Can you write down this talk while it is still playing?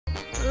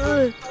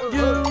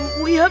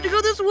Do we have to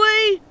go this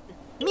way?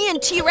 Me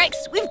and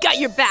T-Rex, we've got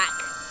your back.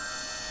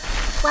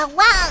 Wow,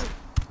 wow.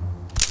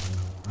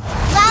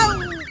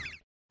 Wow.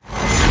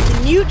 It's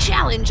a new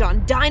challenge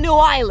on Dino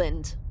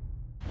Island.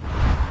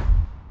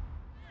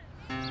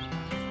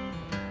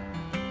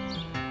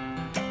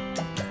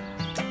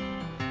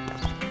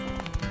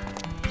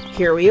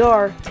 Here we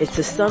are. It's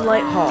the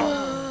Sunlight Hall.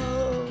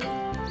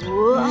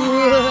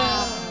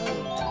 Wow.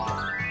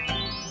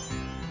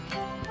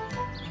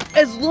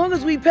 As long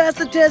as we pass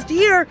the test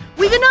here,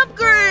 we can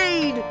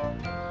upgrade!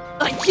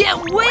 I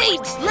can't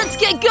wait! Let's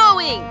get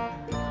going!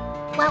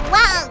 Wow,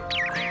 wow.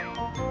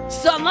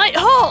 Sunlight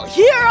Hall,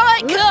 here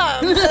I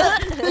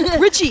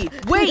come! Richie,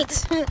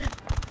 wait!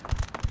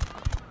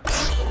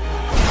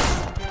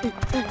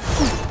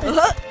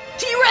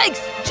 T-Rex,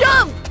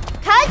 jump!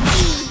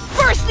 Kaji.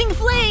 Bursting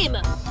flame!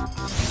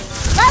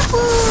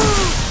 Wahoo.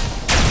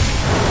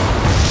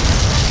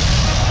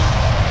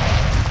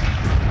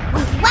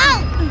 Wow.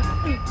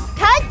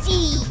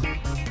 Kaji.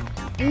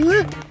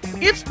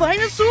 It's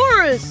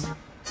Dinosaurus!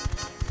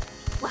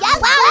 Yeah,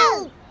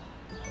 wow.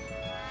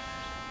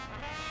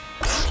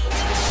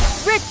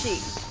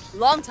 Richie,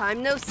 long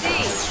time no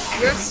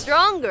see. You're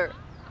stronger.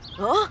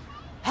 Huh?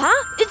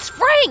 It's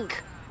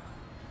Frank!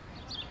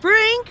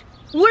 Frank,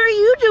 what are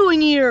you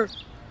doing here?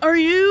 Are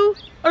you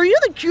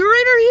the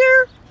curator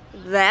here?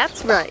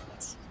 That's right.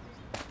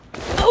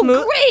 Oh,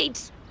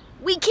 great!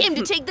 We came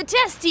to take the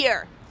test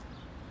here.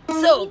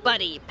 So,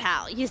 buddy,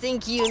 pal, you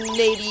think you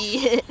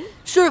maybe...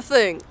 Sure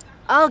thing.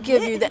 I'll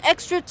give you the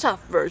extra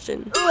tough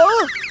version.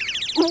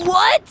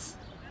 What?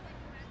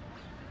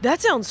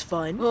 That sounds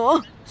fun.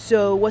 Oh.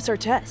 So, what's our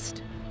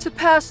test? To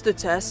pass the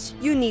test,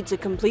 you need to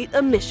complete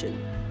a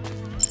mission.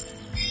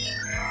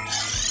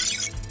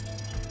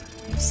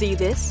 See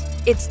this?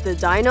 It's the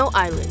Dino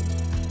Island.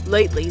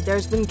 Lately,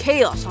 there's been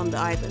chaos on the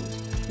island.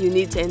 You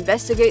need to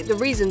investigate the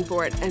reason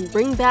for it and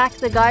bring back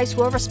the guys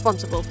who are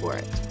responsible for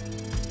it.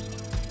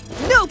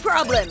 No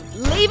problem.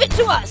 Leave it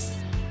to us.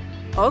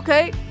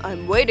 Okay,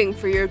 I'm waiting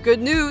for your good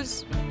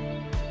news.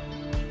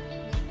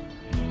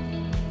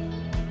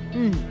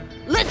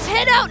 Let's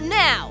head out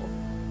now.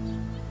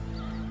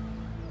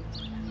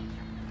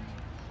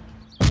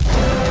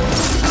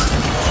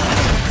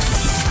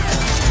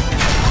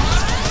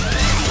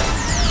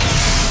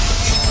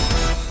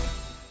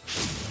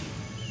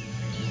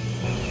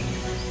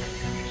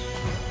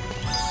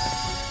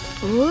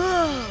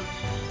 Whoa!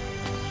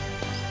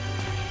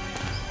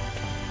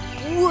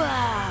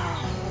 Wow.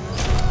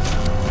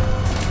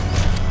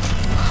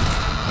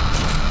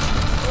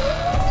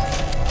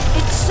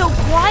 It's so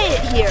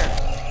quiet here.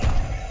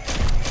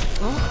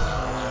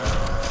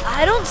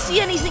 I don't see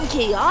anything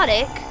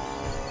chaotic.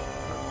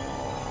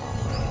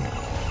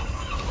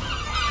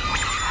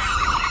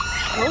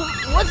 Oh,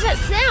 what's that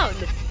sound?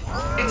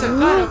 It's a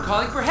dino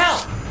calling for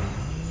help!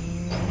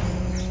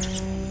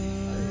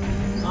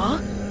 Huh?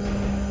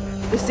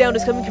 The sound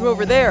is coming from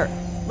over there.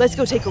 Let's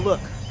go take a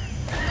look.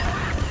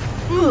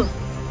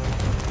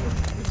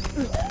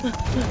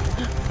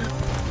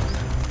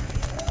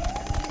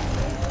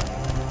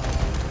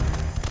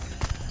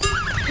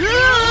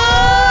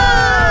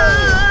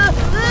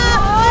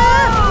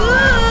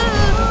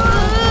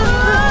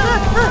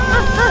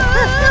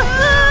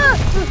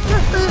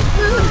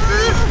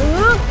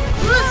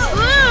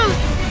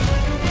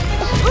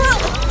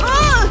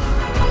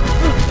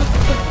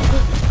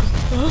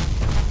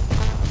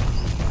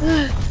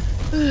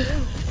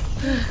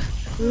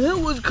 That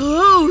was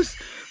close.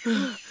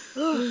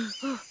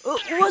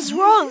 What's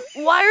wrong?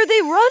 Why are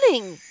they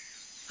running?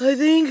 I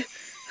think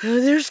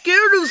they're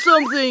scared of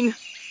something.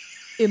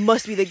 It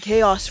must be the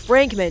chaos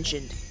Frank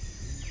mentioned.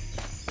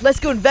 Let's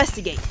go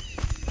investigate.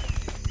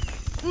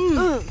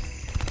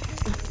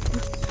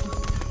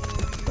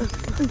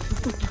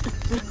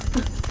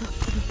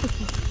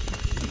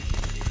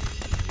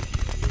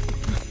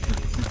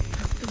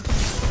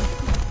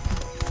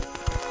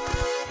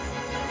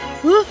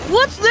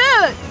 What's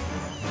that?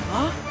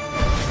 Huh?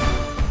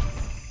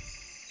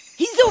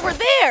 He's over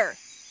there!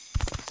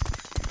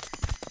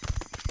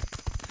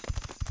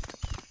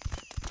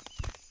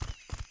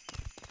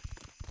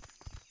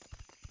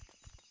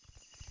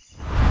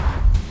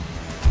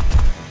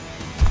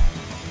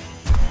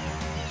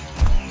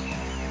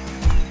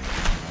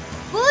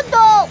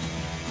 Budo.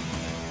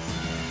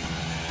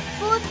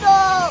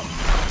 Budo.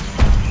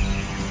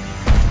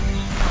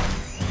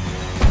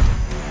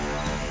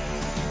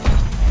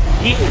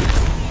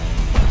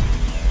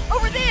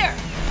 Over there!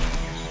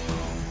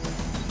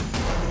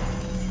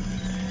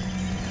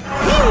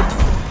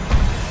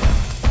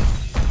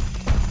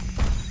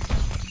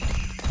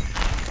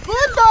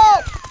 Budo.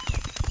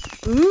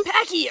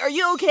 Packy, are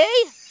you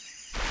okay?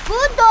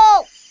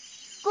 Budo.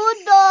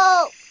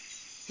 Budo.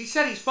 He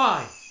said he's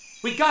fine.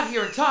 We got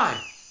here in time,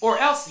 or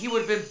else he would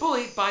have been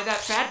bullied by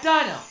that bad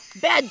dino.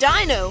 Bad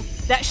dino?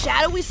 That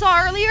shadow we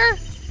saw earlier?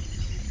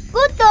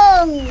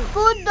 Budo.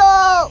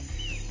 Budo.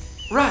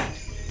 Right.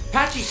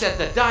 Patchy said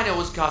the dino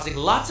was causing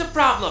lots of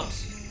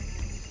problems.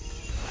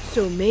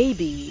 So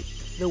maybe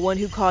the one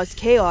who caused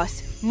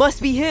chaos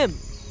must be him.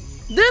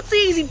 That's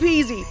easy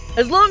peasy.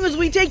 As long as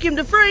we take him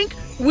to Frank,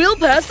 we'll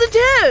pass the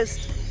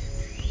test.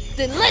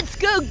 Then let's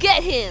go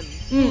get him.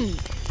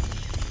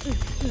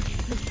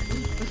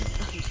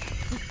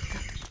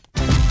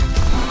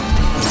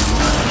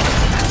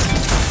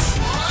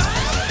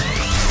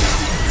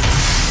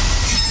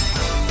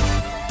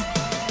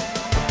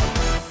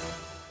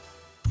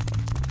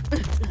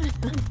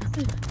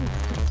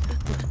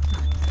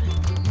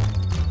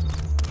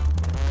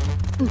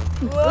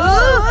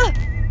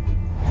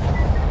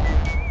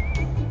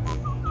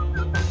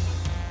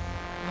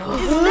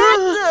 Is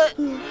that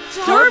the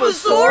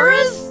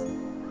Tarbosaurus?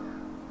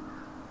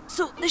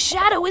 So the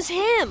shadow is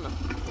him.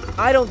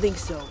 I don't think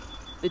so.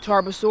 The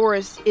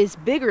Tarbosaurus is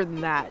bigger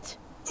than that.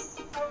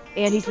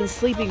 And he's been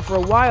sleeping for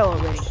a while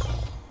already.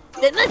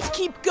 Then let's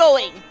keep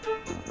going.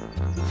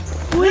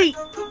 Wait!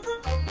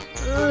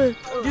 Do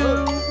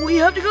we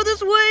have to go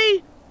this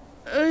way?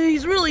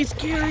 He's really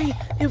scary.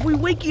 If we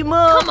wake him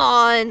up... Come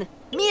on.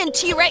 Me and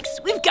T-Rex,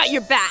 we've got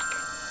your back.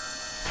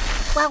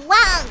 Wow,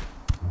 wow.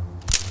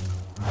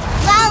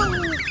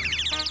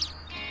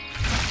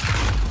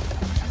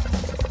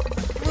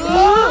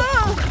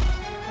 Wow.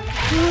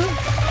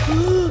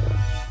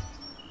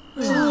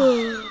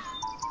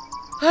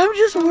 I'm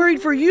just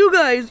worried for you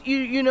guys,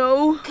 you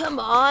know. Come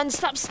on,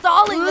 stop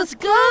stalling. Let's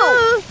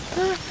go.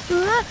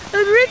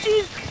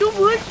 Richie, don't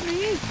push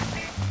me.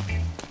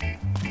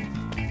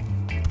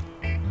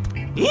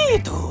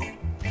 Don't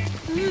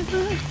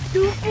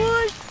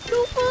push.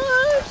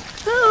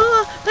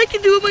 I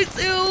can do it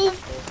myself.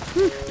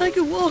 I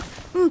can walk.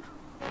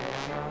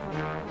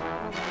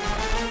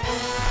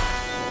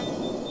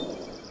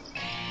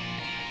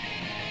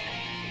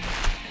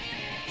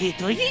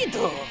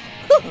 Hito.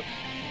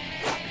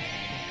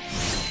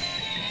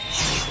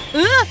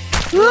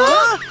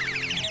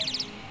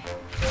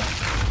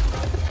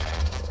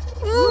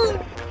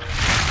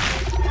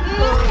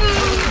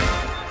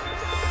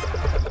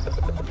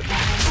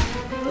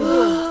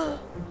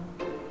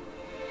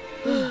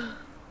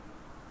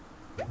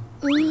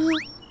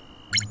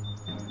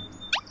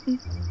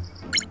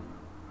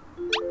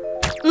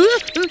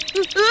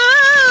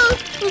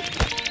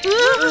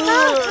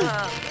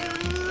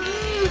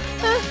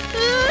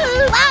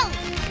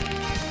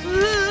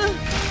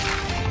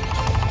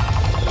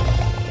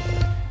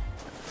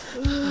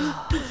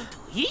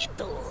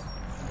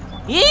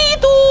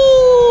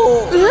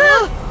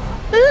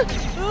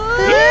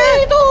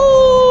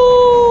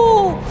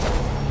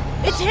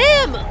 It's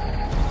him!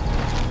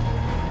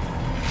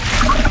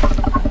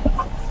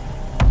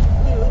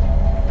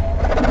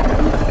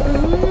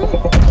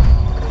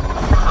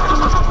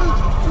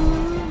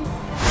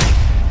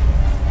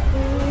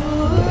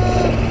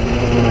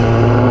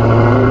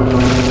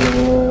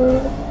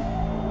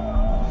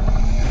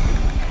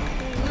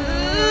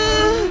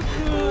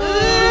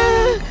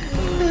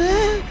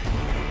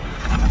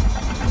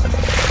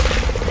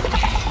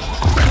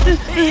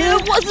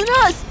 It wasn't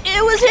us!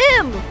 It was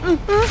him!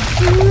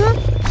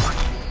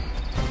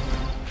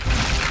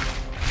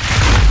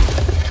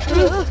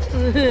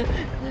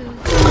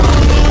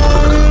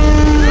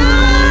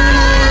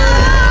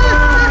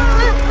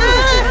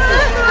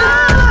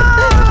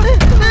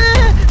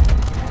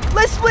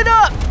 Let's split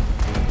up!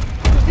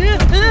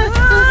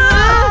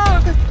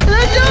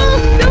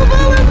 Don't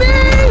follow me!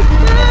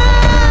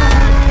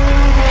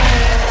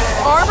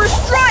 Armor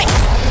strike!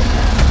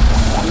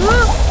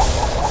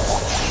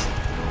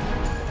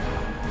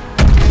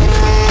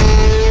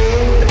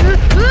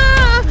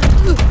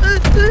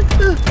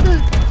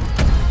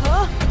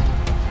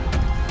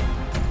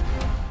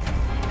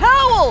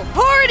 Howell!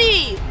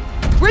 Hardy!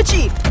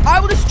 Richie, I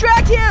will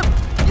distract him!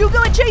 You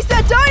go and chase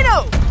that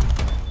dino!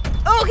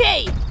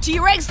 Okay,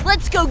 T-Rex,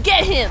 let's go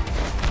get him!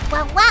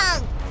 Wow, wow.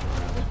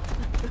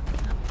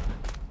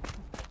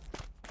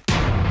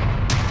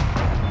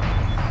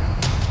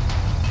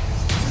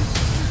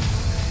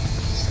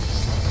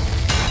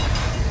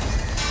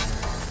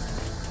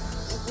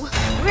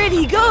 Where'd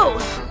he go?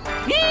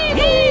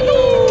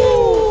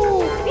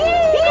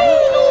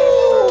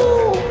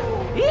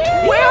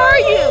 Where are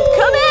you?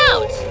 Come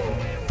out!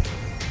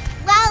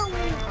 Wow.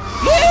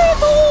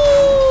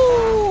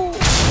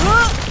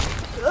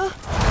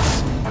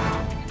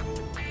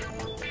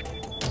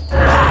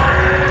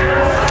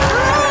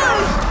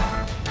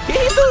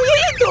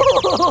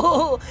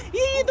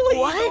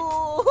 What?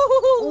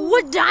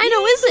 What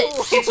dino is it?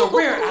 It's a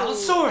rare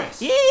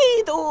Allosaurus.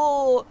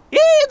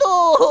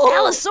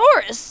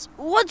 Allosaurus?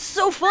 What's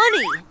so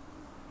funny?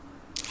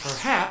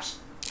 Perhaps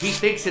he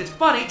thinks it's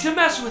funny to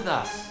mess with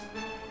us.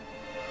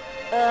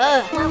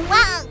 Wow, wow.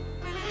 Wow. Wow.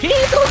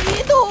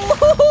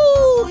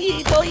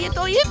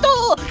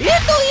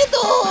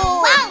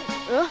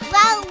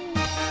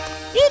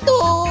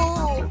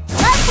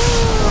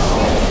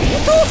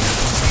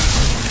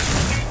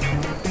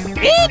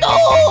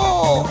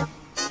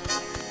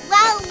 Wow.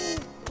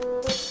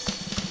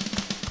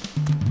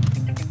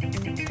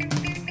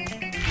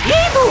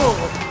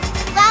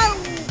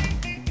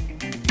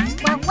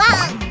 Wow,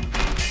 wow.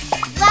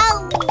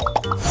 Wow.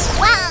 Wow.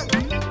 Wow.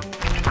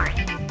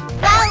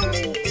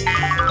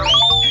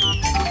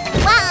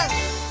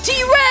 Wow.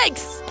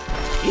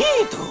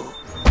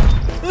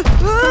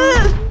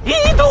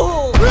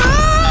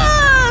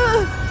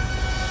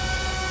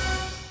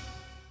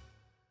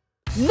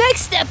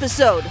 Next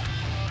episode!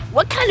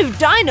 What kind of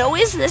dino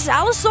is this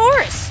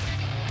Allosaurus?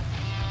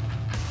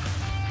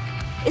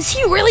 Is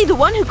he really the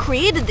one who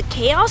created the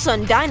chaos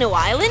on Dino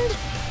Island?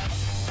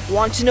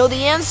 Want to know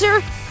the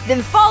answer?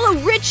 Then follow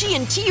Richie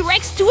and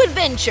T-Rex to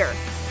adventure!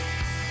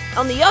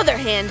 On the other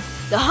hand,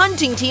 the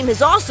hunting team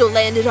has also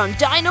landed on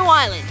Dino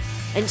Island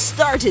and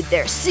started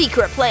their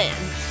secret plan.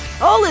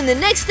 All in the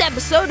next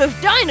episode of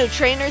Dino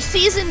Trainer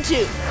Season 2,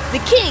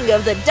 the king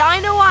of the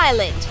Dino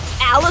Island,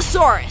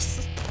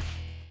 Allosaurus.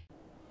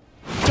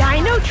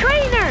 Dino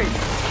Trainers!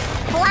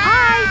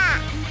 Blah!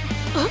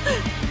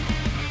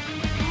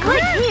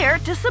 Click here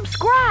to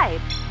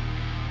subscribe.